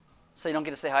so you don't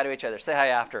get to say hi to each other. Say hi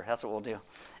after. That's what we'll do.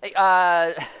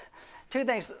 Hey, two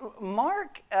things.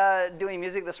 Mark doing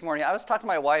music this morning, I was talking to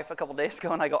my wife a couple days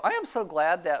ago, and I go, I am so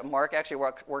glad that Mark actually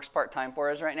works part-time for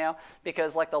us right now,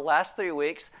 because like the last 3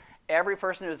 weeks, every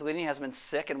person who's leading has been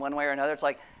sick in one way or another. It's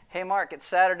like, hey, Mark, it's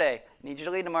Saturday. I need you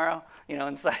to lead tomorrow.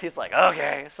 And so he's like,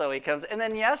 okay. So he comes. And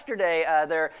then yesterday,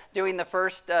 they're doing the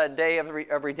first day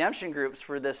of redemption groups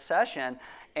for this session,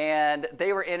 and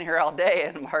they were in here all day,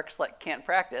 and Mark's like, can't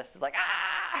practice. He's like,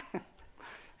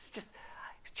 It's just,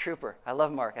 he's a trooper. I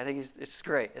love Mark. I think it's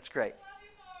great. It's great. I love you,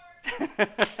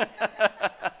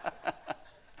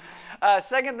 Mark.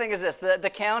 Second thing is this.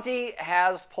 The county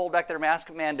has pulled back their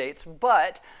mask mandates,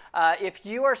 but if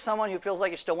you are someone who feels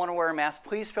like you still want to wear a mask,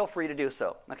 please feel free to do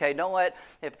so. Okay, don't let,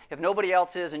 if nobody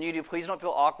else is and you do, please don't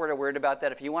feel awkward or weird about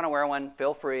that. If you want to wear one,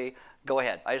 feel free. Go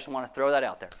ahead. I just want to throw that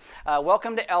out there.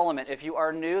 Welcome to Element. If you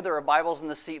are new, there are Bibles in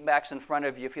the seat backs in front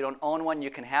of you. If you don't own one,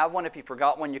 you can have one. If you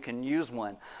forgot one, you can use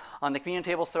one. On the communion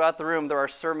tables throughout the room, there are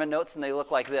sermon notes, and they look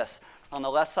like this. On the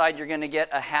left side, you're going to get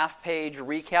a half-page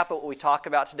recap of what we talk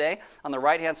about today. On the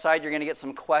right-hand side, you're going to get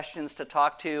some questions to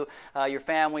talk to your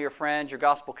family, your friends, your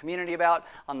gospel community about.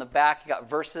 On the back, you got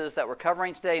verses that we're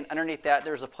covering today, and underneath that,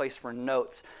 there's a place for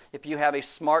notes. If you have a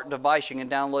smart device, you can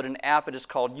download an app. It is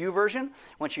called YouVersion.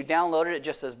 Once you download it, it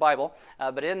just says Bible.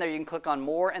 But in there, you can click on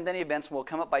More, and then Events will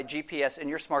come up by GPS in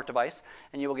your smart device,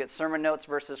 and you will get sermon notes,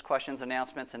 verses, questions,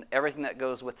 announcements, and everything that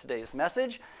goes with today's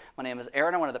message. My name is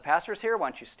Aaron. I'm one of the pastors here. Why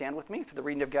don't you stand with me for the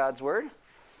reading of God's Word. I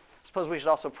suppose we should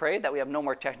also pray that we have no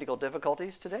more technical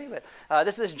difficulties today. But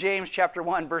this is James chapter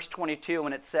 1, verse 22,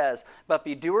 and it says, "But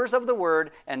be doers of the word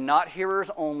and not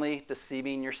hearers only,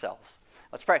 deceiving yourselves."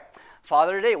 Let's pray.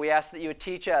 Father, today we ask that you would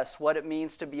teach us what it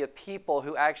means to be a people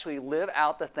who actually live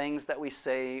out the things that we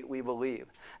say we believe.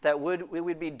 That we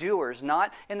would be doers,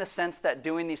 not in the sense that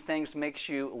doing these things makes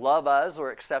you love us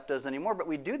or accept us anymore, but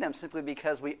we do them simply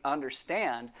because we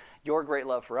understand your great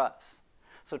love for us.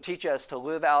 So teach us to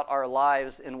live out our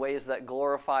lives in ways that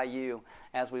glorify you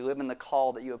as we live in the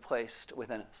call that you have placed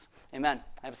within us. Amen.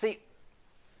 Have a seat.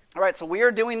 All right, so we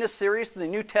are doing this series through the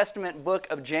New Testament book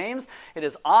of James. It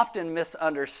is often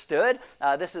misunderstood.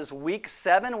 This is week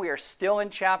 7. We are still in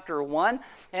chapter 1.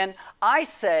 And I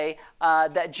say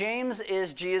that James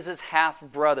is Jesus'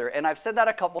 half-brother. And I've said that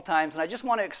a couple times, and I just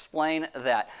want to explain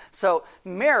that. So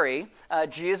Mary,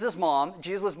 Jesus' mom,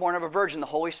 Jesus was born of a virgin. The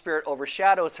Holy Spirit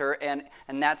overshadows her, and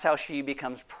that's how she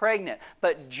becomes pregnant.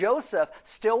 But Joseph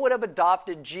still would have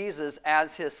adopted Jesus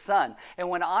as his son. And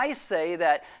when I say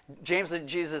that James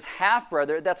is Jesus'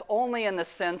 half-brother, that's only in the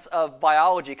sense of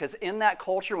biology, because in that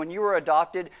culture, when you were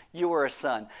adopted, you were a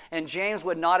son. And James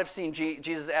would not have seen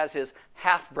Jesus as his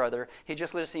half-brother. He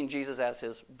just would have seen Jesus as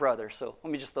his brother. So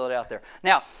let me just throw it out there.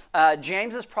 Now,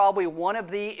 James is probably one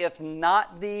of the, if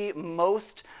not the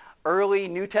most early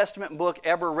New Testament book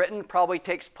ever written. Probably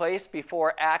takes place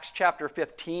before Acts chapter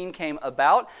 15 came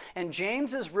about. And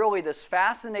James is really this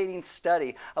fascinating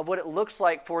study of what it looks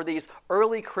like for these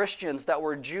early Christians that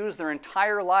were Jews their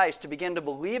entire lives to begin to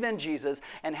believe in Jesus,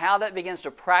 and how that begins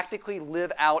to practically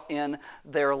live out in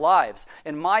their lives.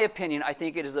 In my opinion, I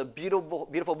think it is a beautiful,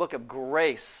 beautiful book of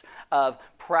grace, of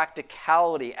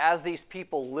practicality, as these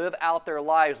people live out their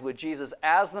lives with Jesus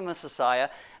as the Messiah,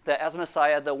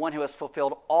 the one who has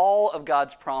fulfilled all of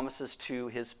God's promises to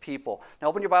his people. Now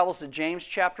open your Bibles to James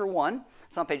chapter 1.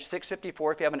 It's on page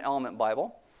 654 if you have an Element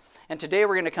Bible. And today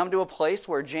we're going to come to a place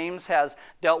where James has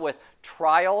dealt with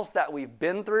trials that we've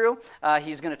been through.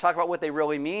 He's going to talk about what they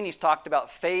really mean. He's talked about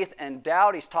faith and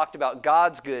doubt. He's talked about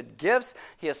God's good gifts.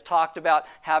 He has talked about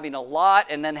having a lot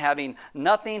and then having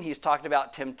nothing. He's talked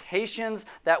about temptations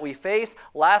that we face.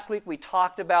 Last week we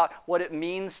talked about what it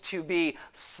means to be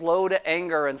slow to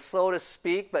anger and slow to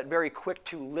speak, but very quick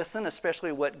to listen,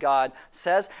 especially what God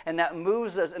says. And that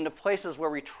moves us into places where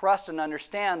we trust and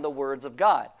understand the words of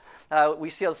God. We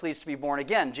see how this leads to be born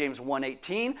again. James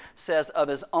 1:18 says, "Of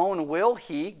his own will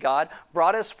he, God,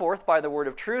 brought us forth by the word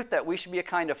of truth, that we should be a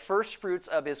kind of first fruits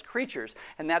of his creatures."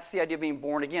 And that's the idea of being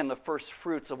born again, the first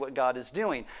fruits of what God is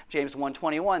doing. James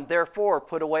 1:21, "Therefore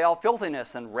put away all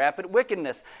filthiness and rampant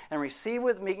wickedness, and receive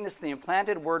with meekness the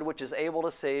implanted word which is able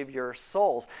to save your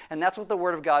souls." And that's what the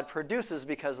word of God produces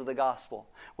because of the gospel.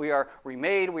 We are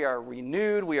remade, we are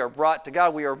renewed, we are brought to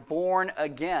God, we are born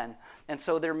again. And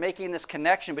so they're making this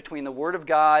connection between the Word of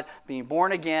God, being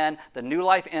born again, the new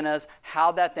life in us,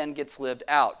 how that then gets lived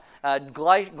out.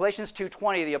 Galatians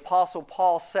 2:20, the Apostle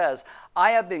Paul says,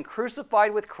 "I have been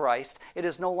crucified with Christ. It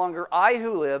is no longer I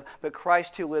who live, but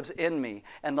Christ who lives in me.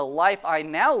 And the life I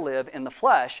now live in the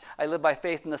flesh, I live by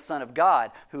faith in the Son of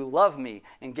God, who loved me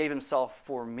and gave himself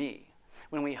for me."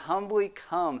 when we humbly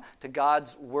come to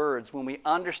God's words, when we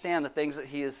understand the things that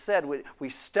he has said, we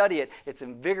study it, it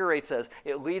invigorates us,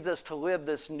 it leads us to live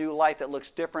this new life that looks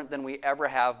different than we ever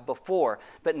have before.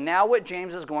 But now what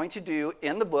James is going to do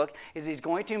in the book is he's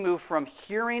going to move from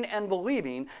hearing and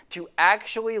believing to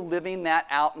actually living that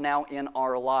out now in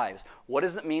our lives. What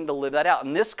does it mean to live that out?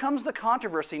 And this comes the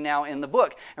controversy now in the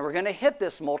book. And we're going to hit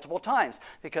this multiple times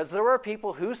because there are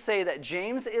people who say that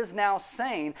James is now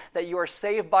saying that you are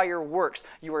saved by your works.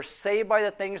 You are saved by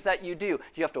the things that you do.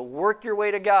 You have to work your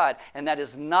way to God. And that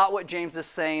is not what James is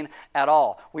saying at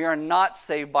all. We are not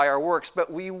saved by our works,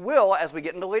 but we will, as we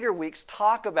get into later weeks,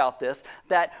 talk about this,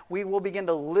 that we will begin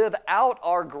to live out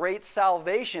our great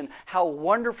salvation, how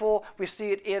wonderful we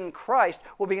see it in Christ.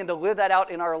 We'll begin to live that out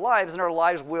in our lives, and our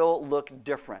lives will look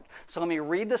different. So let me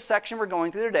read the section we're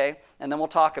going through today, and then we'll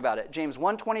talk about it. James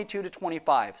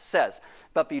 1:22-25 says,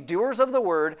 "But be doers of the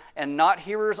word, and not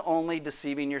hearers only,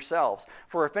 deceiving yourselves.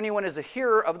 For if anyone is a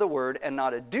hearer of the word and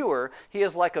not a doer, he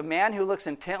is like a man who looks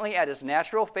intently at his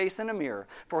natural face in a mirror.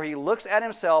 For he looks at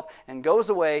himself and goes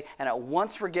away, and at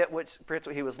once forgets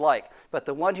what he was like. But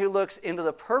the one who looks into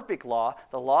the perfect law,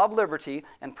 the law of liberty,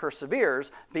 and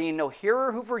perseveres, being no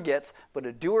hearer who forgets, but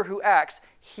a doer who acts,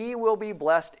 he will be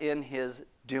blessed in his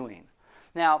doing."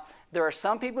 Now, there are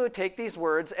some people who take these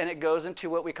words and it goes into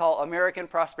what we call American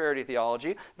prosperity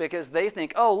theology because they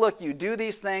think, oh, look, you do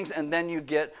these things and then you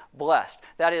get blessed.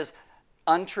 That is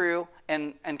untrue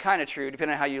and kind of true,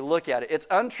 depending on how you look at it. It's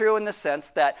untrue in the sense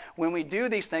that when we do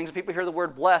these things, people hear the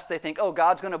word blessed, they think, oh,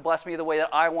 God's going to bless me the way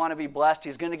that I want to be blessed.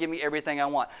 He's going to give me everything I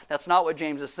want. That's not what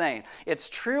James is saying. It's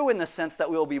true in the sense that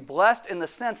we will be blessed in the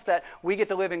sense that we get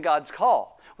to live in God's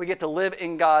call. We get to live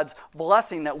in God's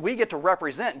blessing, that we get to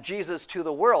represent Jesus to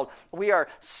the world. We are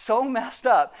so messed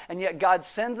up, and yet God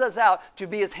sends us out to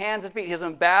be his hands and feet, his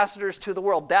ambassadors to the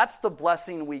world. That's the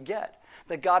blessing we get,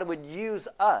 that God would use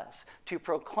us to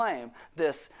proclaim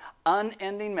this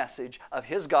unending message of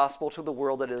his gospel to the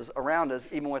world that is around us,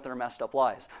 even with their messed up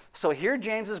lives. So here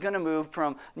James is going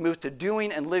to move to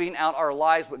doing and living out our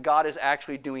lives what God is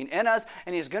actually doing in us,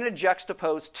 and he's going to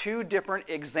juxtapose two different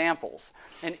examples.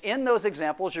 And in those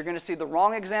examples, you're going to see the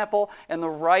wrong example and the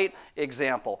right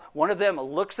example. One of them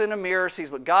looks in a mirror,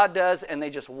 sees what God does, and they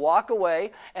just walk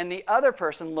away, and the other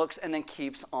person looks and then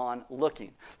keeps on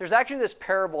looking. There's actually this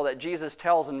parable that Jesus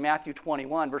tells in Matthew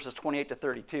 21, verses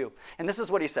 28-32, and this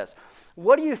is what he says.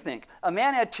 What do you think? A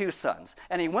man had 2 sons,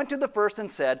 and he went to the first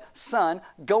and said, "Son,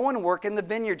 go and work in the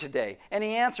vineyard today." And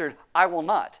he answered, "I will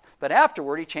not." But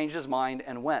afterward he changed his mind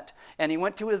and went. And he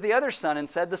went to the other son and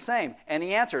said the same. And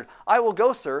he answered, "I will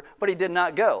go, sir," but he did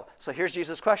not go. So here's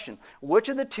Jesus' question. Which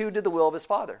of the 2 did the will of his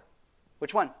father?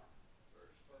 Which one?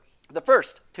 The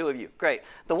first. 2 of you. Great.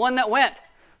 The one that went.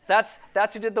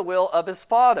 That's who did the will of his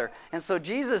father. And so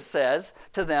Jesus says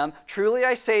to them, "Truly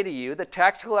I say to you, that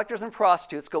tax collectors and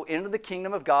prostitutes go into the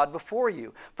kingdom of God before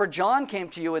you. For John came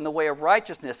to you in the way of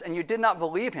righteousness, and you did not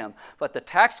believe him. But the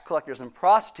tax collectors and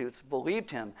prostitutes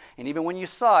believed him. And even when you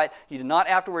saw it, you did not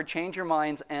afterward change your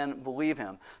minds and believe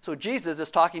him." So Jesus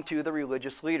is talking to the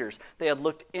religious leaders. They had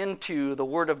looked into the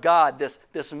Word of God,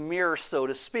 this mirror, so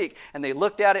to speak. And they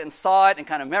looked at it and saw it and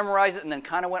kind of memorized it and then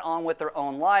kind of went on with their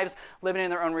own lives, living in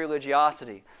their own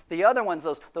religiosity. The other ones,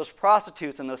 those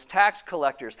prostitutes and those tax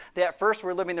collectors, they at first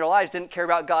were living their lives, didn't care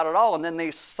about God at all, and then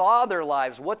they saw their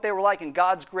lives, what they were like in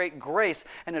God's great grace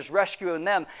and his rescuing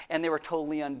them, and they were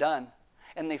totally undone.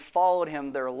 And they followed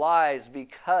him their lives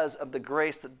because of the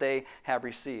grace that they have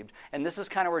received. And this is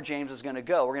kind of where James is going to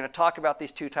go. We're going to talk about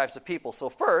these 2 types of people. So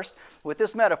first, with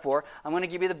this metaphor, I'm going to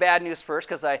give you the bad news first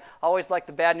because I always like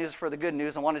the bad news for the good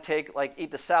news. I want to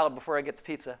eat the salad before I get the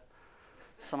pizza.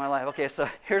 So my life. Okay, so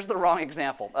here's the wrong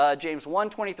example. James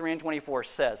 1:23-24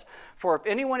 says, "For if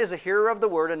anyone is a hearer of the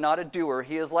word and not a doer,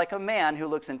 he is like a man who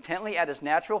looks intently at his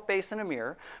natural face in a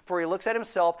mirror, for he looks at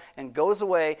himself and goes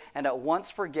away and at once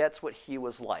forgets what he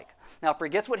was like." Now,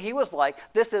 forgets what he was like.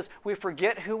 This is, we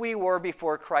forget who we were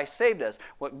before Christ saved us.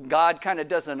 What God kind of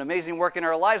does an amazing work in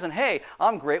our lives, and hey,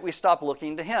 I'm great, we stop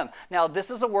looking to him. Now, this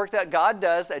is a work that God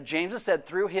does, that James has said,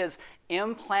 through his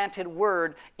implanted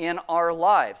word in our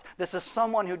lives. This is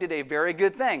someone who did a very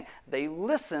good thing. They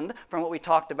listened from what we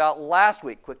talked about last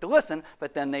week. Quick to listen,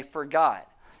 but then they forgot.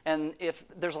 And if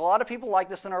there's a lot of people like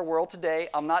this in our world today,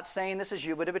 I'm not saying this is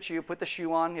you, but if it's you, put the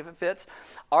shoe on if it fits.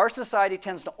 Our society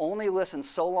tends to only listen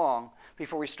so long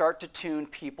before we start to tune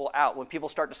people out. When people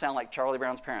start to sound like Charlie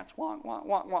Brown's parents, wonk, wonk,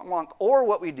 wonk, wonk, wonk. Or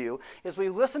what we do is we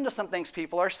listen to some things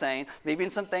people are saying, maybe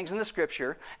in some things in the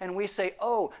scripture, and we say,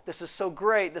 oh, this is so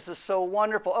great, this is so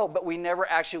wonderful, oh, but we never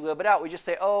actually live it out. We just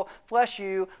say, oh, bless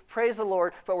you, praise the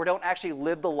Lord, but we don't actually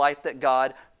live the life that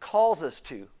God calls us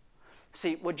to.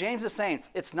 See, what James is saying,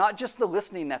 it's not just the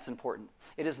listening that's important.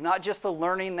 It is not just the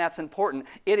learning that's important.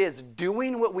 It is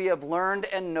doing what we have learned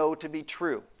and know to be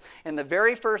true. In the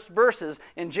very first verses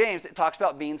in James, it talks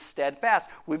about being steadfast.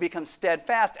 We become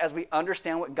steadfast as we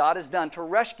understand what God has done to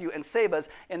rescue and save us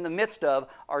in the midst of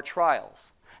our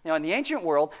trials. Now, in the ancient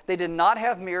world, they did not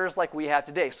have mirrors like we have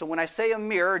today. So when I say a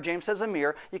mirror, James says a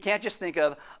mirror, you can't just think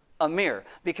of a mirror,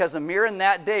 because a mirror in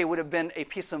that day would have been a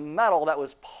piece of metal that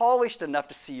was polished enough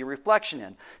to see your reflection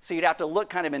in. So you'd have to look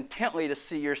kind of intently to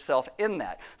see yourself in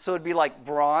that. So it'd be like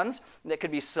bronze, that could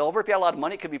be silver. If you had a lot of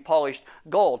money, it could be polished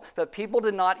gold. But people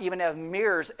did not even have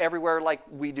mirrors everywhere like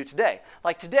we do today.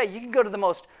 Like today, you can go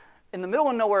to in the middle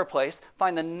of nowhere place,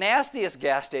 find the nastiest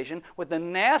gas station with the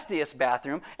nastiest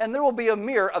bathroom, and there will be a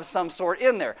mirror of some sort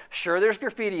in there. Sure, there's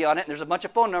graffiti on it, and there's a bunch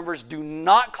of phone numbers. Do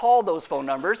not call those phone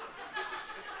numbers.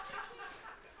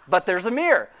 But there's a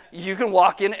mirror. You can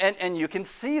walk in and you can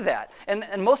see that. And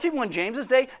most people in James's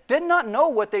day did not know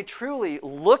what they truly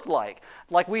looked like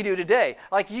we do today.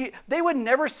 They would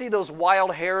never see those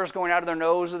wild hairs going out of their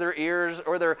nose or their ears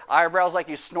or their eyebrows like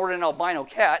you snorted an albino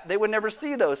cat. They would never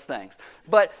see those things.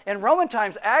 But in Roman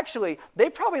times, actually, they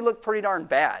probably looked pretty darn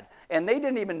bad. And they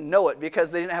didn't even know it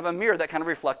because they didn't have a mirror that kind of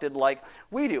reflected like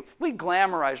we do. We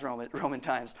glamorize Roman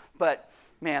times, but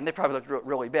man, they probably looked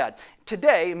really bad.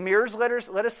 Today, mirrors let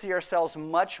us see ourselves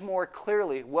much more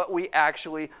clearly what we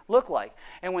actually look like.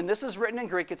 And when this is written in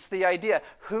Greek, it's the idea,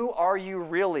 who are you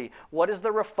really? What is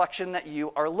the reflection that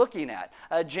you are looking at?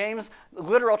 James'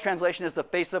 literal translation is the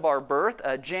face of our birth.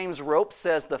 James Rope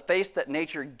says the face that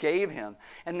nature gave him.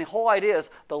 And the whole idea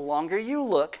is the longer you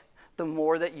look, the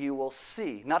more that you will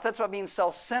see. Not that it's about being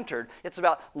self-centered. It's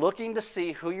about looking to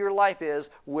see who your life is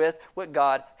with what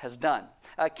God has done.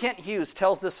 Kent Hughes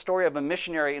tells this story of a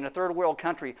missionary in a third world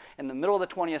country in the middle of the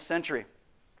 20th century.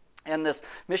 And this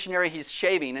missionary, he's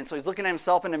shaving, and so he's looking at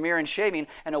himself in the mirror and shaving,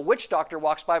 and a witch doctor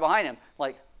walks by behind him,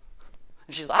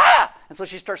 and she's like, ah! And so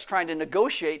she starts trying to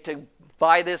negotiate to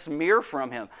buy this mirror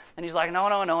from him. And he's like, no,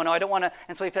 I don't want to.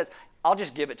 And so he says, I'll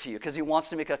just give it to you, because he wants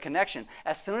to make a connection.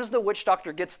 As soon as the witch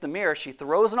doctor gets the mirror, she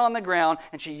throws it on the ground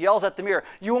and she yells at the mirror,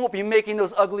 you won't be making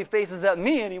those ugly faces at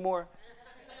me anymore.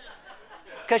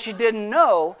 Because she didn't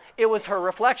know it was her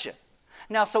reflection.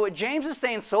 Now, so what James is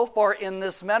saying so far in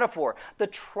this metaphor, the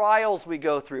trials we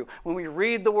go through, when we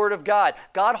read the Word of God,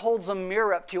 God holds a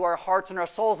mirror up to our hearts and our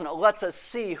souls, and it lets us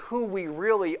see who we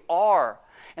really are.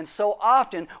 And so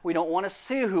often, we don't want to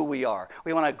see who we are.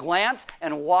 We want to glance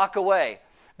and walk away.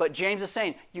 But James is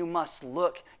saying, you must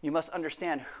look, you must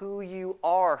understand who you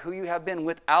are, who you have been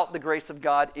without the grace of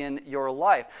God in your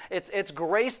life. It's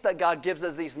grace that God gives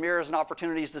us these mirrors and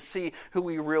opportunities to see who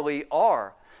we really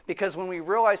are. Because when we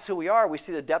realize who we are, we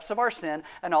see the depths of our sin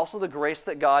and also the grace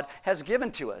that God has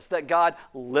given to us, that God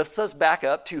lifts us back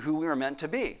up to who we were meant to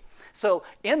be. So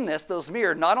in this, those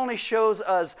mirrors not only shows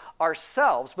us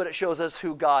ourselves, but it shows us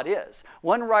who God is.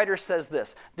 One writer says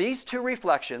this, these two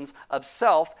reflections of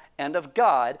self and of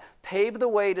God pave the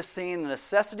way to seeing the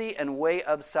necessity and way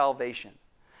of salvation.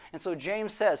 And so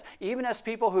James says, even as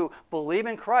people who believe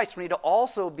in Christ, we need to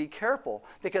also be careful,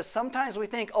 because sometimes we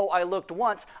think, oh, I looked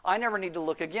once, I never need to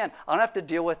look again. I don't have to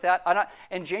deal with that.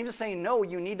 And James is saying, no,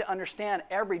 you need to understand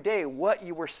every day what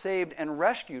you were saved and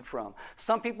rescued from.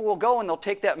 Some people will go and they'll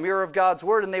take that mirror of God's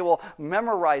Word and they will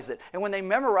memorize it. And when they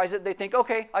memorize it, they think,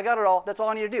 okay, I got it all. That's all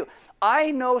I need to do.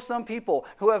 I know some people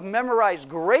who have memorized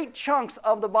great chunks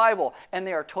of the Bible and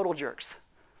they are total jerks,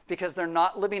 because they're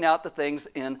not living out the things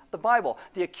in the Bible.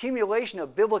 The accumulation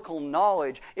of biblical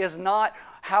knowledge is not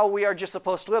how we are just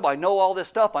supposed to live. I know all this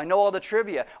stuff. I know all the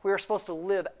trivia. We are supposed to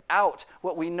live out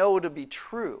what we know to be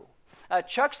true.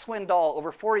 Chuck Swindoll,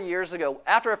 over 40 years ago,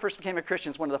 after I first became a Christian,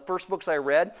 it's one of the first books I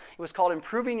read. It was called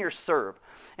Improving Your Serve.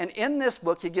 And in this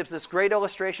book, he gives this great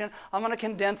illustration. I'm going to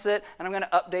condense it, and I'm going to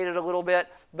update it a little bit,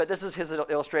 but this is his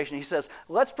illustration. He says,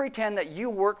 let's pretend that you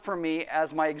work for me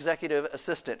as my executive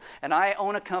assistant, and I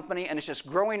own a company, and it's just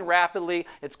growing rapidly.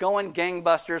 It's going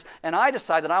gangbusters, and I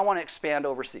decide that I want to expand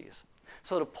overseas.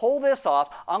 So to pull this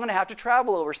off, I'm going to have to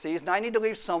travel overseas, and I need to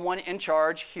leave someone in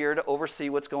charge here to oversee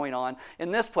what's going on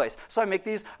in this place. So I make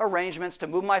these arrangements to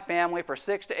move my family for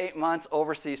 6 to 8 months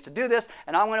overseas to do this,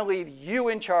 and I'm going to leave you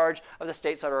in charge of the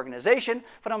stateside organization,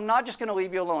 but I'm not just going to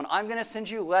leave you alone. I'm going to send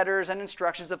you letters and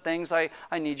instructions of things I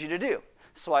need you to do.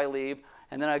 So I leave,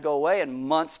 and then I go away, and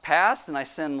months pass, and I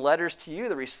send letters to you.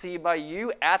 They're received by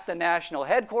you at the national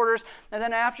headquarters, and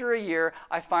then after a year,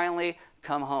 I finally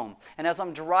come home. And as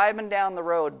I'm driving down the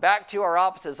road back to our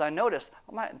offices, I noticed,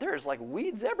 there's like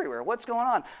weeds everywhere. What's going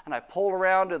on? And I pulled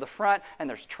around to the front, and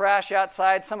there's trash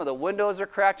outside. Some of the windows are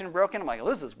cracked and broken. I'm like,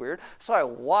 this is weird. So I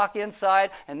walk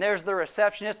inside, and there's the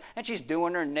receptionist, and she's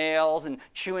doing her nails and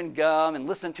chewing gum and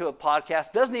listening to a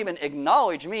podcast. Doesn't even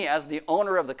acknowledge me as the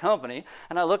owner of the company.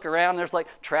 And I look around, and there's like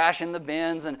trash in the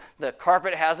bins, and the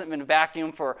carpet hasn't been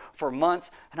vacuumed for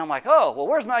months. And I'm like, oh, well,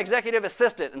 where's my executive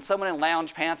assistant? And someone in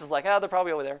lounge pants is like, they're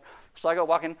probably over there. So I go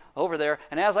walking over there,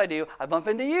 and as I do, I bump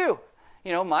into you,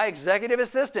 my executive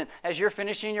assistant, as you're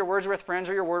finishing your Words with Friends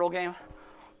or your Wordle game.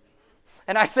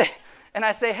 And I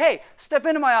say, hey, step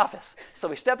into my office. So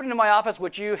we step into my office,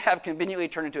 which you have conveniently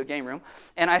turned into a game room.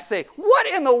 And I say, what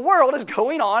in the world is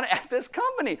going on at this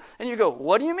company? And you go,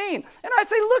 what do you mean? And I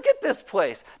say, look at this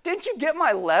place. Didn't you get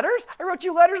my letters? I wrote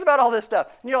you letters about all this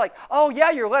stuff. And you're like, oh,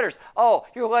 yeah, your letters. Oh,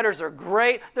 your letters are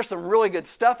great. There's some really good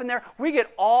stuff in there. We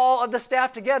get all of the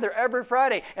staff together every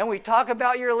Friday, and we talk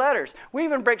about your letters. We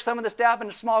even break some of the staff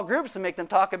into small groups and make them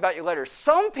talk about your letters.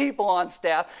 Some people on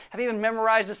staff have even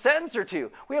memorized a sentence or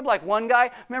two. We have like one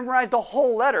guy memorized a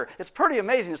whole letter. It's pretty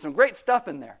amazing. There's some great stuff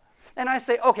in there. And I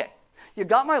say, okay, you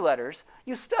got my letters,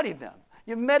 you studied them,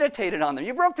 you meditated on them,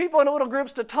 you broke people into little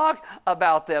groups to talk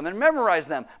about them and memorize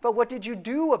them, but what did you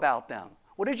do about them?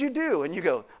 What did you do? And you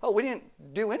go, oh, we didn't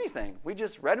do anything. We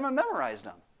just read them and memorized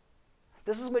them.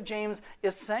 This is what James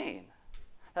is saying.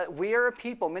 That we are a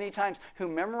people many times who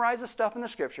memorize the stuff in the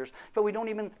scriptures, but we don't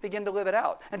even begin to live it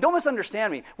out. And don't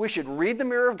misunderstand me. We should read the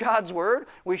mirror of God's word.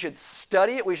 We should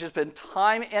study it. We should spend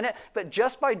time in it. But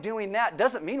just by doing that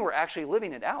doesn't mean we're actually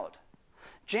living it out.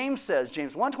 James says,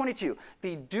 James 1:22,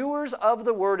 be doers of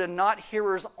the word and not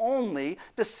hearers only,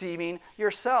 deceiving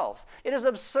yourselves. It is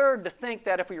absurd to think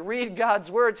that if we read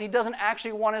God's words, he doesn't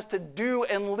actually want us to do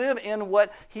and live in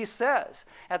what he says.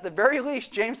 At the very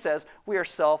least, James says, we are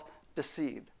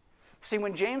self-deceived. See,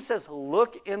 when James says,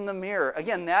 look in the mirror,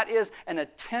 again, that is an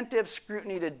attentive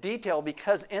scrutiny to detail,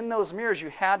 because in those mirrors you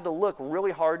had to look really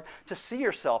hard to see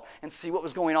yourself and see what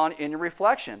was going on in your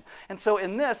reflection. And so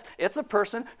in this, it's a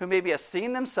person who maybe has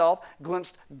seen themselves,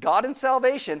 glimpsed God in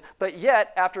salvation, but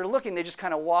yet after looking, they just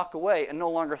kind of walk away and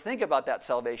no longer think about that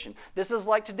salvation. This is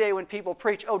like today when people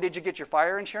preach, oh, did you get your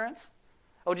fire insurance?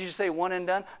 Oh, did you say one and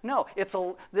done? No,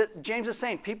 James is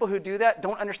saying people who do that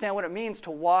don't understand what it means to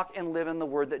walk and live in the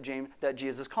word that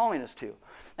Jesus is calling us to.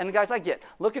 And guys, I get,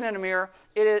 looking in a mirror,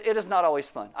 it is not always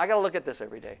fun. I got to look at this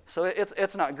every day, so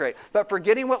it's not great. But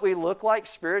forgetting what we look like,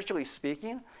 spiritually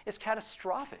speaking, is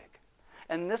catastrophic.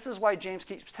 And this is why James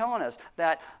keeps telling us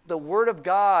that the Word of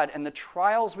God and the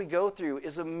trials we go through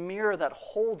is a mirror that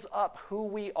holds up who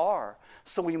we are.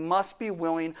 So we must be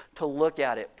willing to look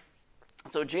at it.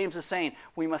 So James is saying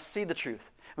we must see the truth.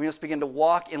 We must begin to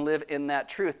walk and live in that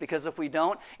truth, because if we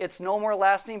don't, it's no more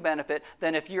lasting benefit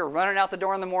than if you're running out the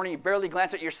door in the morning, you barely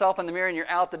glance at yourself in the mirror and you're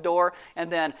out the door,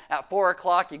 and then at 4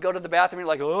 o'clock you go to the bathroom and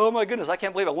you're like, oh my goodness, I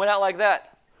can't believe I went out like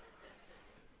that.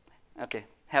 Okay,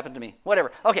 happened to me.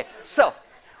 Whatever. Okay, so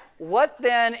what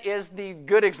then is the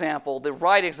good example, the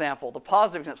right example, the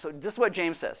positive example? So this is what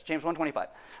James says, James 1:25.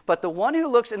 But the one who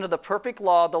looks into the perfect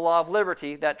law, the law of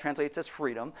liberty, that translates as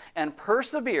freedom, and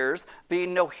perseveres,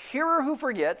 being no hearer who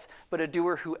forgets, but a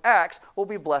doer who acts, will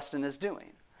be blessed in his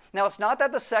doing. Now, it's not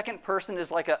that the second person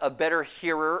is like a better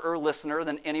hearer or listener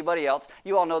than anybody else.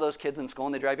 You all know those kids in school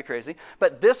and they drive you crazy.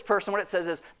 But this person, what it says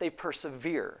is they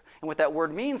persevere. And what that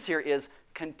word means here is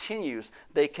continues.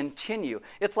 They continue.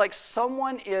 It's like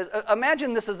someone is,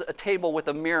 imagine this is a table with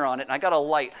a mirror on it, and I got a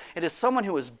light. It is someone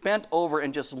who is bent over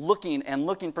and just looking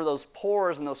for those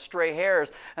pores and those stray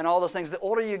hairs and all those things. The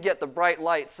older you get, the bright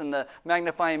lights and the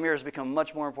magnifying mirrors become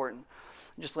much more important.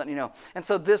 Just letting you know. And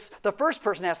so the first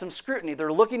person has some scrutiny.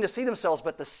 They're looking to see themselves,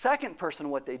 but the second person,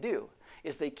 what they do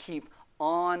is they keep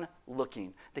on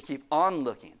looking. They keep on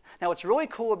looking. Now, what's really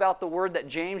cool about the word that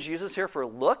James uses here for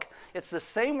look, it's the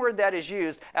same word that is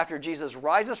used after Jesus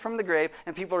rises from the grave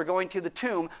and people are going to the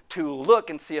tomb to look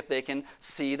and see if they can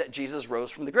see that Jesus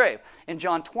rose from the grave. In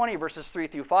John 20, verses 3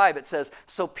 through 5, it says,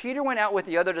 so Peter went out with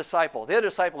the other disciple. The other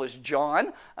disciple is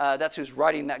John. That's who's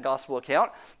writing that gospel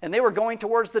account. And they were going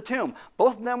towards the tomb.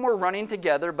 Both of them were running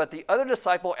together, but the other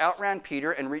disciple outran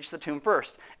Peter and reached the tomb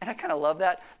first. And I kind of love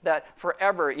that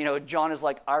forever, John is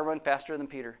like, I run faster than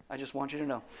Peter. I just want you to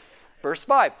know. Verse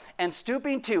 5, and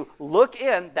stooping to look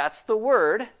in, that's the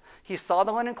word, he saw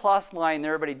the linen cloths lying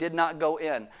there, but he did not go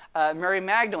in. Mary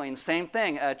Magdalene, same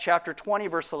thing, chapter 20,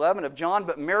 verse 11 of John,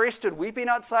 but Mary stood weeping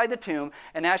outside the tomb,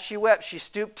 and as she wept, she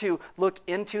stooped to look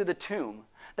into the tomb.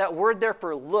 That word there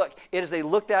for look, it is a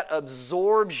look that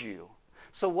absorbs you.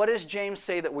 So what does James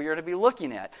say that we are to be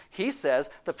looking at? He says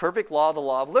the perfect law, the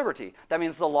law of liberty. That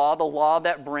means the law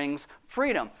that brings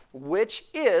freedom, which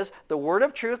is the word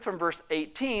of truth from verse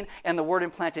 18 and the word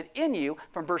implanted in you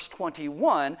from verse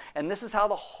 21. And this is how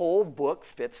the whole book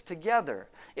fits together.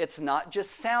 It's not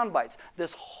just sound bites.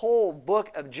 This whole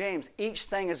book of James, each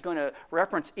thing is going to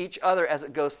reference each other as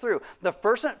it goes through. The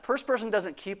first person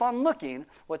doesn't keep on looking.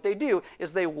 What they do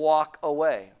is they walk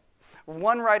away.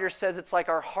 One writer says it's like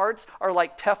our hearts are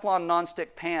like Teflon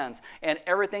nonstick pans, and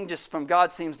everything just from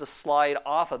God seems to slide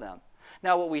off of them.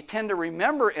 Now, what we tend to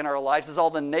remember in our lives is all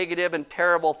the negative and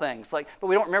terrible things. But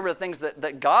we don't remember the things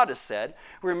that God has said.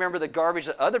 We remember the garbage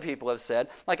that other people have said.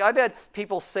 Like I've had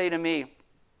people say to me,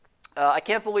 I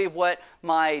can't believe what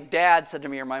my dad said to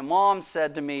me, or my mom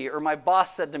said to me, or my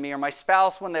boss said to me, or my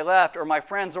spouse when they left, or my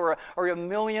friends, or a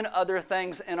million other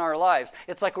things in our lives.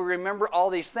 It's like we remember all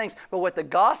these things, but what the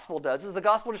gospel does is the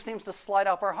gospel just seems to slide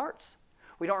off our hearts.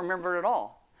 We don't remember it at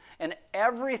all. And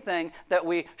everything that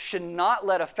we should not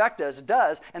let affect us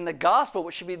does, and the gospel,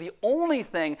 which should be the only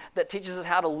thing that teaches us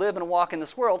how to live and walk in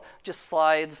this world, just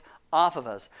slides off of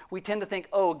us. We tend to think,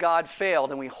 oh, God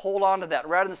failed, and we hold on to that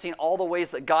rather than seeing all the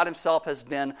ways that God himself has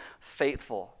been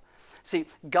faithful. See,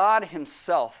 God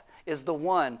himself is the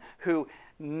one who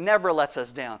never lets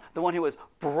us down, the one who has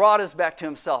brought us back to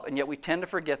himself, and yet we tend to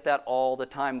forget that all the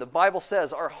time. The Bible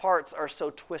says our hearts are so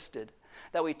twisted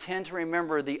that we tend to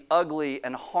remember the ugly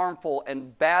and harmful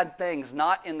and bad things,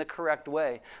 not in the correct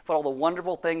way, but all the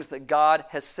wonderful things that God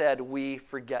has said we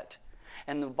forget.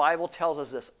 And the Bible tells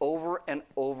us this over and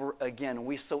over again.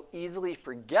 We so easily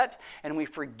forget, and we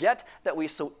forget that we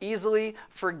so easily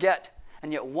forget.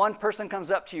 And yet one person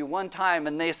comes up to you one time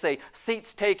and they say,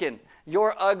 seat's taken,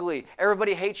 you're ugly,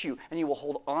 everybody hates you, and you will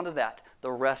hold on to that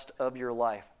the rest of your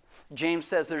life. James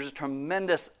says there's a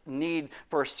tremendous need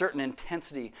for a certain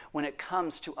intensity when it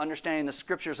comes to understanding the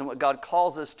Scriptures and what God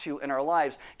calls us to in our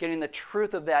lives, getting the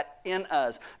truth of that in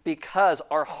us, because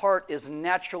our heart is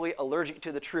naturally allergic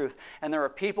to the truth. And there are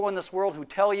people in this world who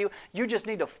tell you, you just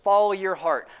need to follow your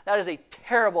heart. That is a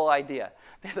terrible idea.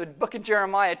 The book of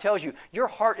Jeremiah tells you, your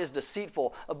heart is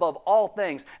deceitful above all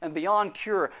things and beyond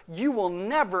cure. You will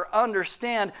never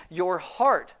understand your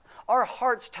heart. Our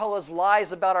hearts tell us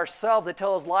lies about ourselves. They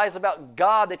tell us lies about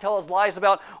God. They tell us lies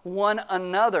about one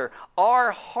another.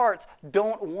 Our hearts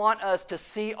don't want us to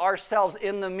see ourselves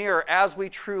in the mirror as we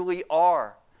truly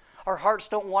are. Our hearts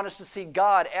don't want us to see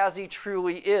God as he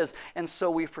truly is. And so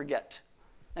we forget.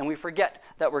 And we forget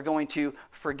that we're going to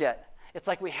forget. It's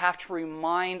like we have to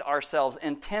remind ourselves,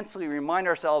 intensely remind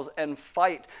ourselves and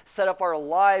fight, set up our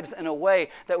lives in a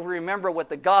way that we remember what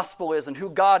the gospel is and who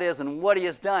God is and what he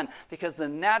has done, because the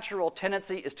natural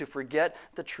tendency is to forget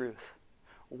the truth.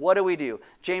 What do?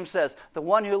 James says, the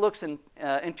one who looks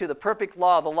into the perfect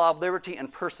law, the law of liberty,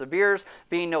 and perseveres,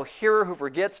 being no hearer who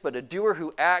forgets, but a doer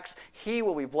who acts, he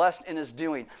will be blessed in his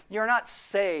doing. You're not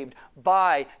saved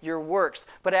by your works,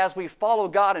 but as we follow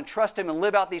God and trust him and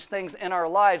live out these things in our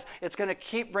lives, it's going to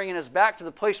keep bringing us back to the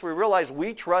place where we realize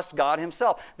we trust God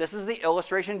himself. This is the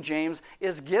illustration James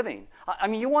is giving. I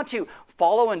mean, you want to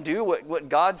follow and do what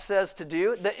God says to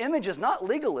do. The image is not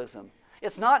legalism.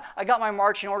 It's not, I got my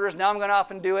marching orders, now I'm going to off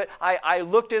and do it. I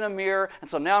looked in a mirror, and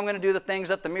so now I'm going to do the things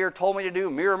that the mirror told me to do.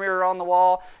 Mirror, mirror on the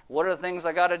wall. What are the things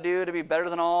I got to do to be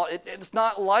better than all? It's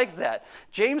not like that.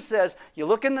 James says, you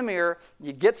look in the mirror,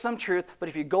 you get some truth, but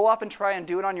if you go off and try and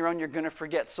do it on your own, you're going to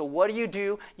forget. So what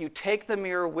do? You take the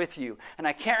mirror with you. And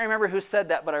I can't remember who said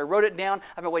that, but I wrote it down.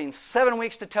 I've been waiting 7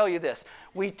 weeks to tell you this.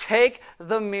 We take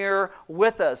the mirror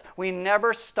with us. We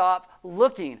never stop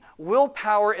looking.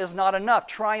 Willpower is not enough.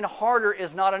 Trying harder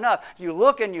is not enough. You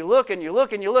look and you look and you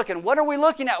look and you look. And what are we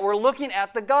looking at? We're looking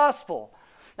at the gospel.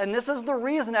 And this is the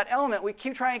reason at Element we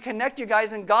keep trying to connect you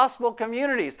guys in gospel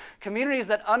communities. Communities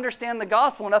that understand the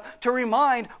gospel enough to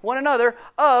remind one another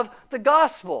of the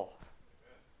gospel.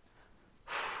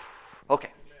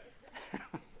 Okay.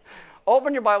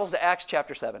 Open your Bibles to Acts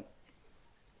chapter 7.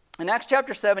 In Acts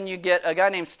chapter 7, you get a guy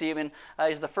named Stephen.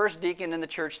 He's the first deacon in the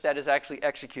church that is actually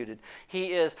executed.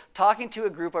 He is talking to a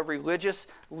group of religious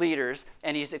leaders,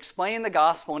 and he's explaining the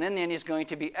gospel, and in the end, he's going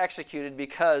to be executed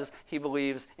because he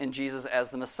believes in Jesus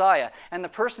as the Messiah. And the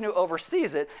person who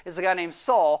oversees it is a guy named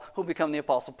Saul, who will become the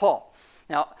Apostle Paul.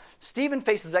 Now, Stephen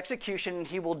faces execution, and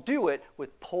he will do it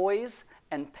with poise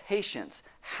and patience.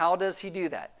 How does he do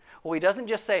that? Well, he doesn't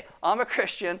just say, I'm a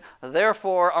Christian,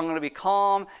 therefore I'm going to be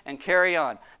calm and carry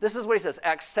on. This is what he says,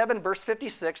 Acts 7, verse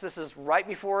 56. This is right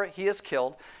before he is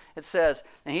killed. It says,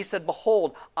 and he said,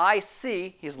 behold, I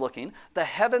see, he's looking, the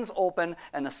heavens open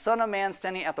and the Son of Man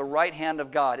standing at the right hand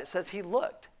of God. It says he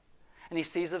looked. and he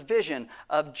sees a vision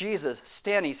of Jesus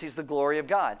standing. He sees the glory of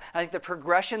God. I think the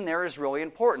progression there is really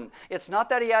important. It's not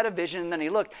that he had a vision and then he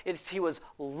looked. He was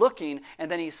looking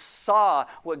and then he saw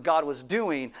what God was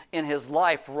doing in his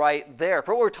life right there.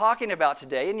 For what we're talking about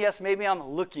today, and yes, maybe I'm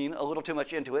looking a little too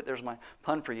much into it. There's my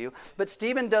pun for you. But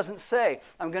Stephen doesn't say,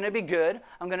 I'm going to be good,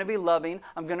 I'm going to be loving,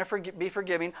 I'm going to be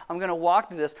forgiving, I'm going to walk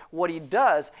through this. What he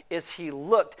does is he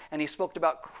looked and he spoke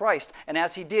about Christ. And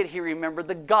as he did, he remembered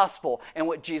the gospel and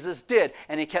what Jesus did.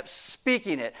 And he kept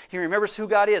speaking it. He remembers who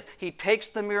God is. He takes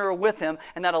the mirror with him,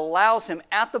 and that allows him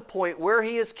at the point where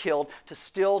he is killed to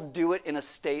still do it in a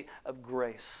state of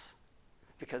grace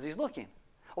because he's looking.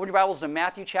 Open your Bibles to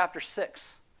Matthew chapter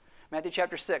 6. Matthew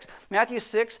chapter 6. Matthew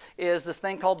 6 is this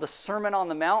thing called the Sermon on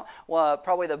the Mount,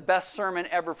 probably the best sermon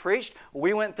ever preached.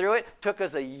 We went through it. Took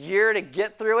us a year to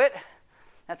get through it.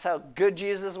 That's how good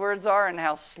Jesus' words are and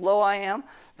how slow I am.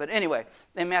 But anyway,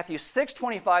 in Matthew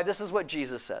 6:25, this is what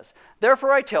Jesus says.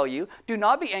 Therefore I tell you, do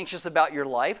not be anxious about your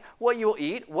life, what you will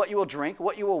eat, what you will drink,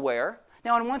 what you will wear.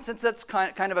 Now, in one sense, that's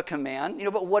kind of a command,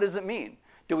 but what does it mean?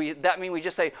 That mean we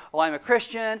just say, oh, I'm a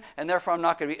Christian, and therefore I'm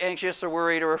not going to be anxious or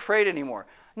worried or afraid anymore?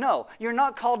 No, you're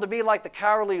not called to be like the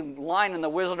cowardly lion in The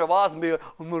Wizard of Oz and be like,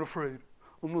 I'm not afraid,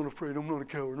 I'm not a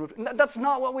coward. That's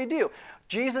not what we do.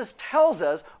 Jesus tells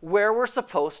us where we're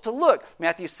supposed to look.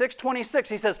 Matthew 6:26,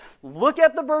 he says, look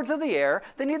at the birds of the air.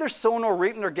 They neither sow nor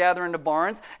reap nor gather into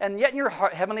barns, and yet your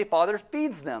heavenly Father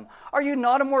feeds them. Are you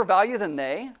not of more value than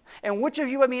they? And which of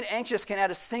you, anxious, can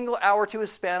add a single hour to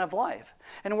his span of life?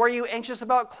 And were you anxious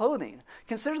about clothing?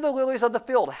 Consider the lilies of the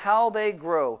field, how they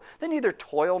grow. They neither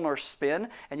toil nor spin,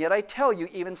 and yet I tell you,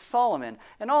 even Solomon,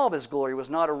 in all of his glory, was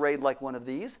not arrayed like one of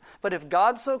these. But if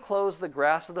God so clothes the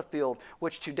grass of the field,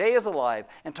 which today is alive,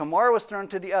 and tomorrow is thrown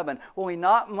into the oven, will he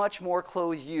not much more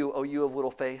clothe you, O you of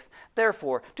little faith?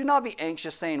 Therefore, do not be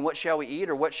anxious, saying, what shall we eat,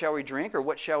 or what shall we drink, or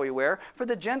what shall we wear? For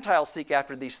the Gentiles seek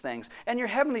after these things, and your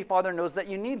heavenly Father knows that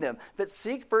you need them. But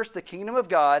seek first the kingdom of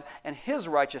God and his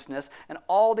righteousness, and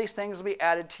all these things will be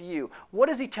added to you. What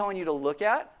is he telling you to look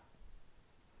at?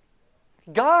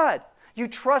 God. You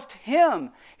trust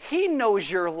him. He knows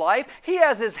your life. He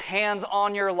has his hands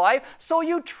on your life, so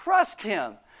you trust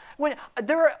him.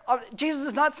 Jesus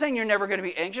is not saying you're never going to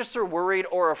be anxious or worried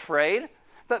or afraid,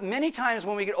 but many times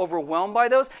when we get overwhelmed by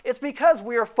those, it's because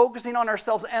we are focusing on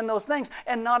ourselves and those things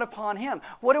and not upon him.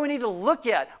 What do we need to look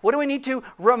at? What do we need to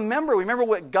remember? Remember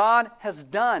what God has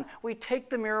done. We take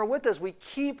the mirror with us. We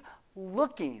keep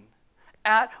looking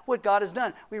at what God has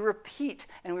done. We repeat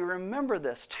and we remember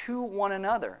this to one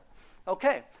another.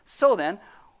 Okay, so then,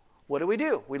 what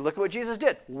do? We look at what Jesus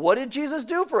did. What did Jesus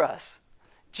do for us?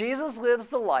 Jesus lives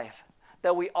the life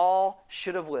that we all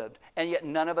should have lived, and yet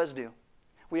none of us do.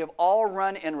 We have all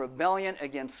run in rebellion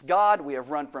against God. We have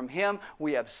run from him.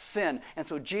 We have sinned. And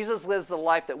so Jesus lives the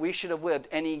life that we should have lived,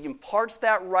 and he imparts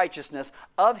that righteousness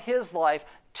of his life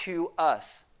to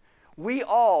us. We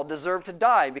all deserve to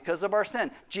die because of our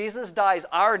sin. Jesus dies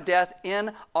our death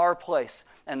in our place.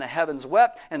 And the heavens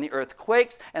wept, and the earth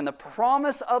quakes, and the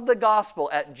promise of the gospel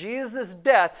at Jesus'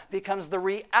 death becomes the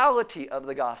reality of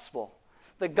the gospel.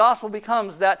 The gospel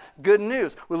becomes that good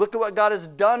news. We look at what God has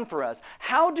done for us.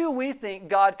 How do we think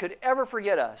God could ever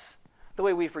forget us the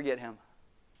way we forget him?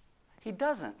 He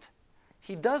doesn't.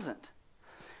 He doesn't.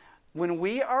 When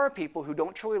we are a people who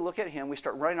don't truly look at him, we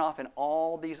start running off in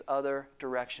all these other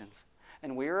directions.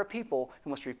 And we are a people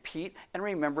who must repeat and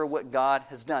remember what God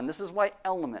has done. This is why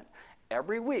Element,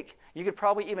 every week, you could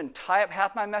probably even tie up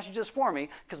half my messages for me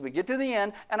because we get to the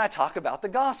end and I talk about the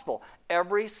gospel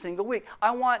every single week.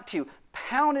 I want to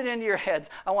pound it into your heads.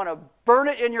 I want to burn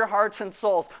it in your hearts and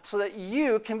souls so that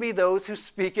you can be those who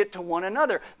speak it to one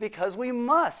another, because we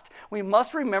must. We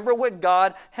must remember what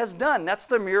God has done. That's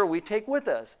the mirror we take with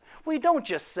us. We don't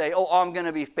just say, oh, I'm going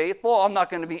to be faithful, I'm not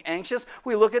going to be anxious.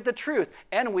 We look at the truth,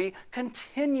 and we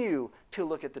continue to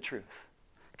look at the truth.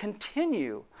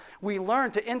 Continue. We learn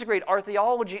to integrate our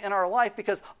theology in our life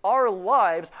because our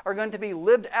lives are going to be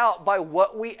lived out by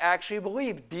what we actually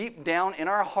believe deep down in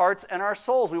our hearts and our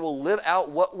souls. We will live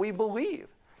out what we believe.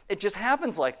 It just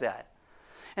happens like that.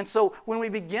 And so when we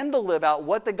begin to live out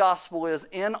what the gospel is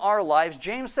in our lives,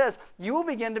 James says, you will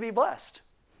begin to be blessed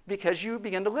because you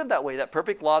begin to live that way, that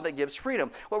perfect law that gives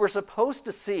freedom. What we're supposed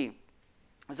to see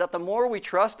is that the more we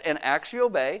trust and actually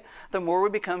obey, the more we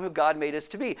become who God made us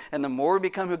to be. And the more we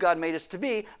become who God made us to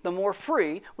be, the more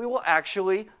free we will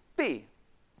actually be.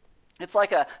 It's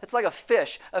like a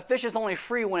fish. A fish is only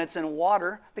free when it's in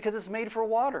water because it's made for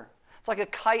water. It's like a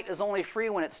kite is only free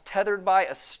when it's tethered by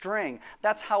a string.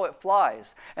 That's how it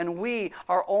flies. And we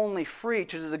are only free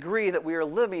to the degree that we are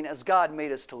living as God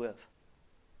made us to live.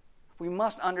 We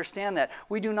must understand that.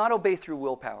 We do not obey through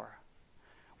willpower.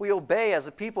 We obey as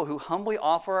a people who humbly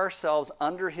offer ourselves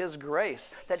under his grace,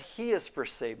 that he has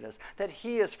first saved us, that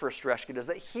he has first rescued us,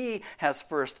 that he has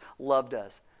first loved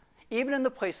us. Even in the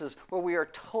places where we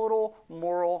are total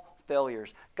moral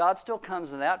failures, God still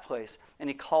comes in that place and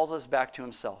he calls us back to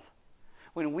himself.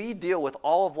 When we deal with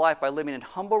all of life by living in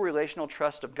humble relational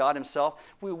trust of God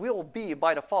himself, we will be,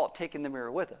 by default, taking the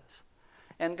mirror with us.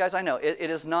 And guys, I know, it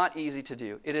is not easy to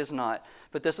do. It is not.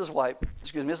 But this is why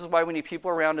we need people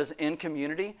around us in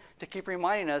community to keep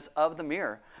reminding us of the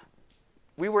mirror.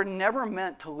 We were never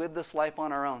meant to live this life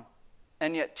on our own.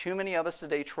 And yet too many of us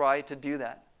today try to do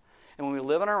that. And when we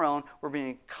live on our own, we're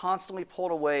being constantly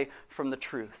pulled away from the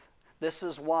truth. This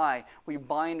is why we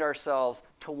bind ourselves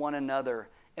to one another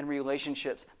in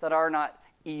relationships that are not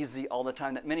easy all the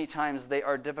time, that many times they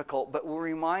are difficult, but we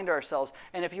remind ourselves.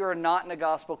 And if you are not in a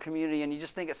gospel community and you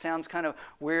just think it sounds kind of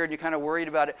weird, you're kind of worried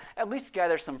about it, at least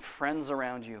gather some friends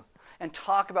around you and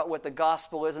talk about what the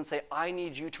gospel is and say, I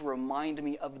need you to remind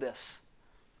me of this.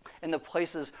 In the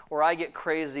places where I get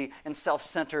crazy and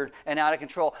self-centered and out of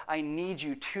control, I need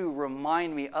you to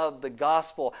remind me of the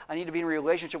gospel. I need to be in a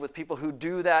relationship with people who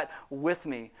do that with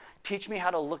me. Teach me how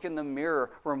to look in the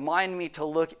mirror. Remind me to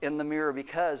look in the mirror,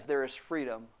 because there is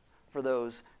freedom for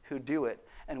those who do it,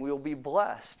 and we will be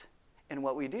blessed in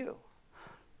what we do.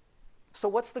 So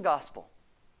what's the gospel?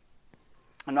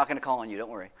 I'm not going to call on you,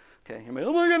 don't worry. Okay, you're like,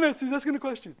 oh my goodness, he's asking a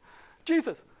question.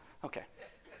 Jesus. Okay.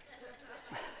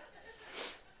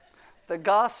 The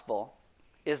gospel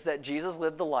is that Jesus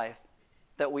lived the life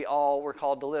that we all were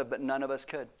called to live, but none of us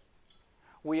could.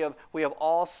 We have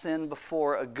all sinned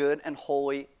before a good and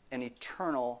holy and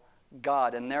eternal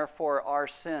God, and therefore our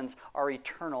sins are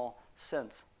eternal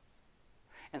sins.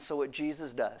 And so what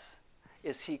Jesus does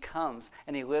is he comes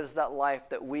and he lives that life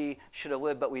that we should have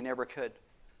lived, but we never could.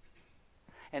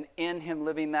 And in him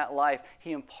living that life,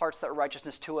 he imparts that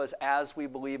righteousness to us as we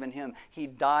believe in him. He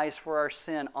dies for our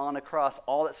sin on a cross,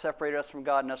 all that separated us from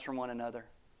God and us from one another.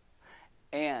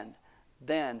 And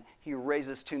then he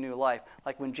raises to new life.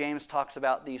 Like when James talks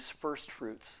about these first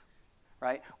fruits,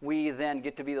 right? We then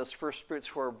get to be those first fruits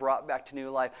who are brought back to new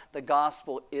life. The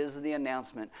gospel is the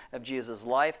announcement of Jesus'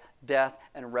 life, death,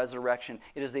 and resurrection.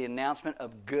 It is the announcement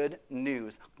of good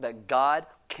news that God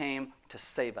came to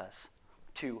save us,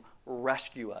 to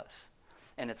rescue us.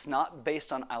 And it's not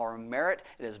based on our merit.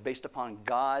 It is based upon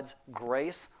God's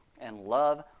grace and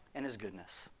love and his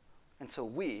goodness. And so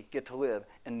we get to live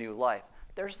in new life.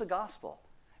 There's the gospel.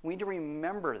 We need to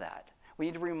remember that. We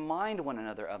need to remind one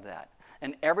another of that.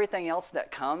 And everything else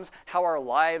that comes, how our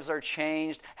lives are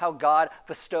changed, how God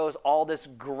bestows all this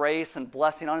grace and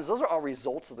blessing on us, those are all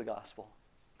results of the gospel.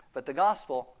 But the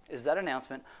gospel is that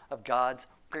announcement of God's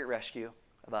great rescue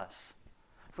of us.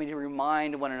 We need to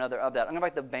remind one another of that. I'm going to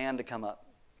invite the band to come up.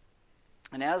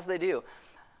 And as they do,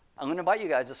 I'm going to invite you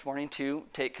guys this morning to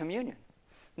take communion.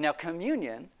 Now,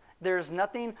 communion, there's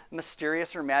nothing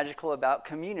mysterious or magical about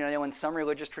communion. I know in some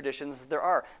religious traditions there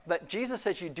are. But Jesus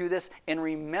says you do this in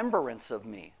remembrance of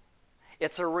me.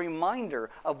 It's a reminder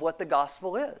of what the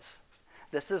gospel is.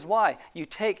 This is why you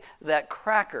take that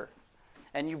cracker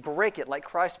and you break it like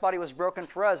Christ's body was broken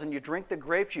for us, and you drink the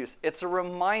grape juice. It's a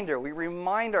reminder. We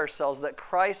remind ourselves that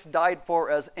Christ died for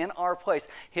us in our place.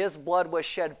 His blood was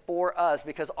shed for us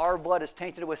because our blood is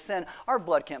tainted with sin. Our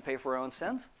blood can't pay for our own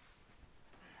sins.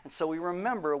 And so we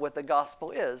remember what the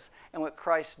gospel is and what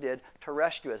Christ did to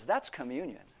rescue us. That's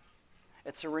communion.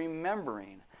 It's a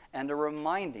remembering and a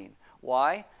reminding.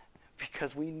 Why?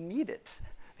 Because we need it.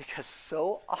 Because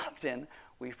so often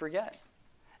we forget.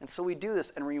 And so we do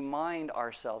this and remind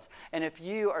ourselves. And if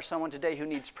you are someone today who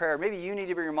needs prayer, maybe you need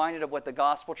to be reminded of what the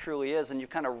gospel truly is and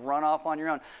you've kind of run off on your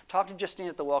own, talk to Justine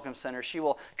at the Welcome Center. She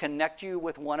will connect you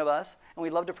with one of us, and we'd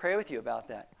love to pray with you about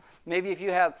that. Maybe if you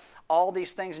have all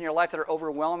these things in your life that are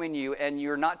overwhelming you and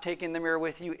you're not taking the mirror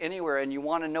with you anywhere and you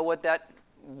want to know what that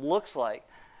looks like,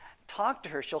 talk to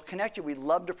her. She'll connect you. We'd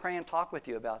love to pray and talk with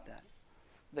you about that.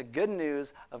 The good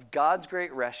news of God's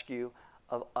great rescue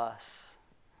of us.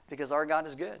 Because our God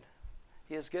is good.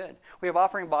 He is good. We have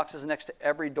offering boxes next to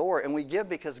every door, and we give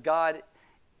because God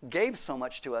gave so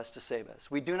much to us to save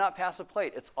us. We do not pass a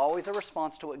plate. It's always a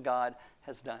response to what God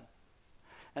has done.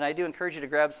 And I do encourage you to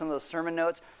grab some of those sermon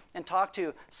notes and talk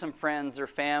to some friends or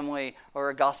family or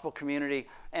a gospel community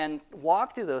and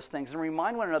walk through those things and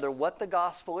remind one another what the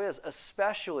gospel is,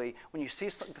 especially when you see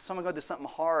someone go through something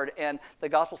hard and the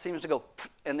gospel seems to go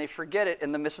and they forget it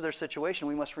in the midst of their situation.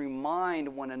 We must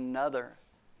remind one another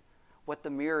what the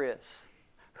mirror is,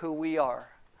 who we are,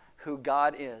 who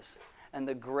God is, and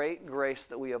the great grace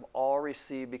that we have all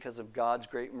received because of God's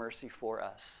great mercy for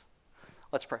us.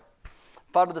 Let's pray.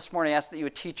 Father, this morning I ask that you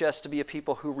would teach us to be a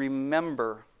people who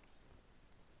remember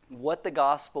what the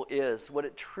gospel is, what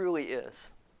it truly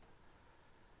is.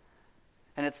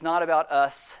 And it's not about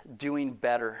us doing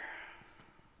better.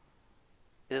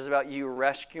 It is about you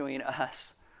rescuing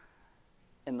us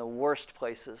in the worst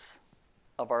places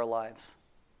of our lives.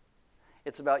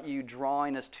 It's about you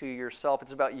drawing us to yourself.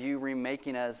 It's about you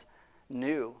remaking us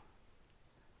new.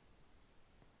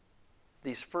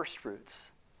 These first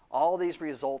fruits, all these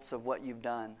results of what you've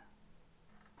done.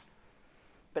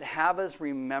 But have us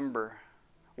remember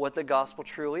what the gospel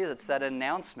truly is. It's that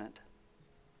announcement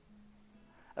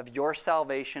of your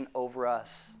salvation over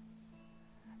us.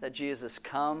 That Jesus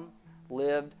come,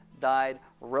 lived, died,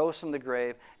 rose from the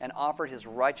grave, and offered his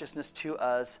righteousness to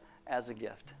us as a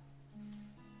gift.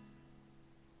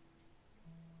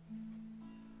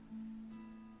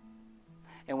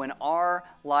 And when our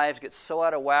lives get so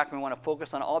out of whack and we want to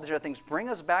focus on all these other things, bring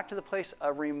us back to the place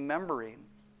of remembering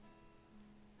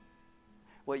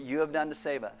what you have done to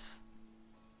save us.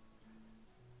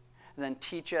 And then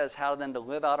teach us how then to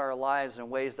live out our lives in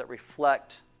ways that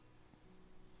reflect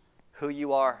who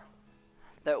you are.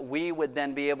 That we would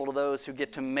then be able to those who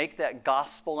get to make that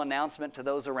gospel announcement to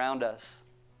those around us.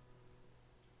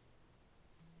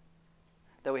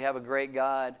 That we have a great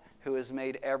God who has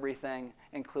made everything,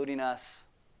 including us.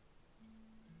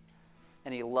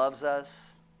 And he loves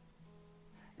us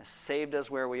and saved us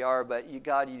where we are, but you,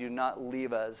 God, you do not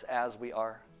leave us as we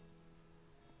are.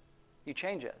 You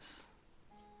change us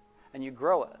and you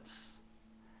grow us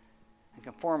and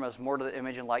conform us more to the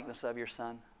image and likeness of your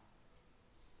Son.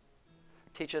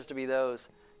 Teach us to be those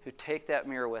who take that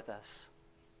mirror with us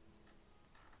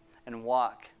and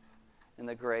walk in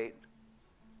the great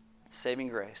saving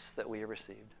grace that we have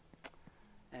received.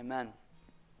 Amen.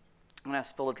 I'm going to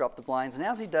ask Phil to drop the blinds. And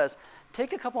as he does,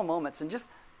 take a couple moments and just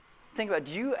think about,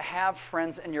 do you have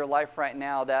friends in your life right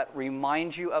now that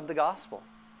remind you of the gospel?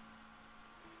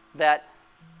 That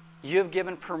you have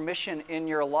given permission in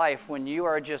your life when you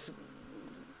are just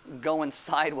going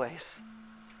sideways,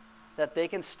 that they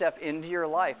can step into your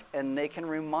life and they can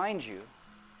remind you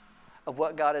of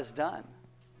what God has done.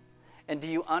 And do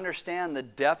you understand the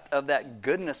depth of that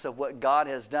goodness of what God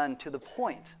has done to the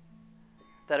point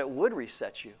that it would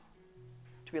reset you?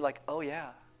 To be like, oh yeah,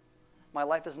 my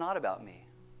life is not about me.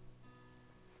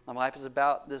 My life is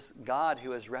about this God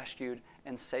who has rescued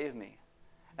and saved me.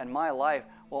 And my life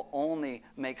will only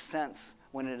make sense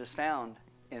when it is found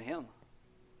in him.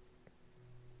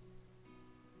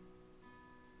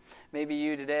 Maybe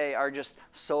you today are just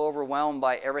so overwhelmed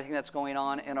by everything that's going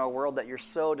on in our world that you're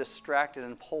so distracted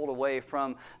and pulled away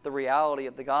from the reality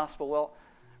of the gospel. Well,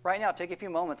 right now, take a few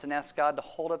moments and ask God to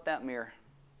hold up that mirror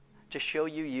to show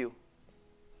you you.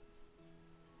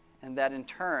 And that in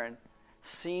turn,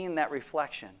 seeing that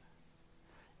reflection,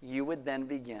 you would then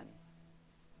begin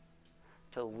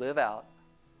to live out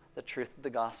the truth of the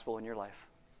gospel in your life.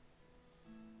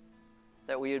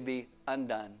 That we would be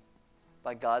undone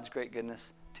by God's great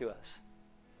goodness to us.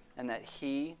 And that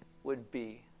he would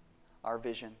be our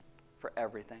vision for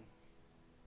everything.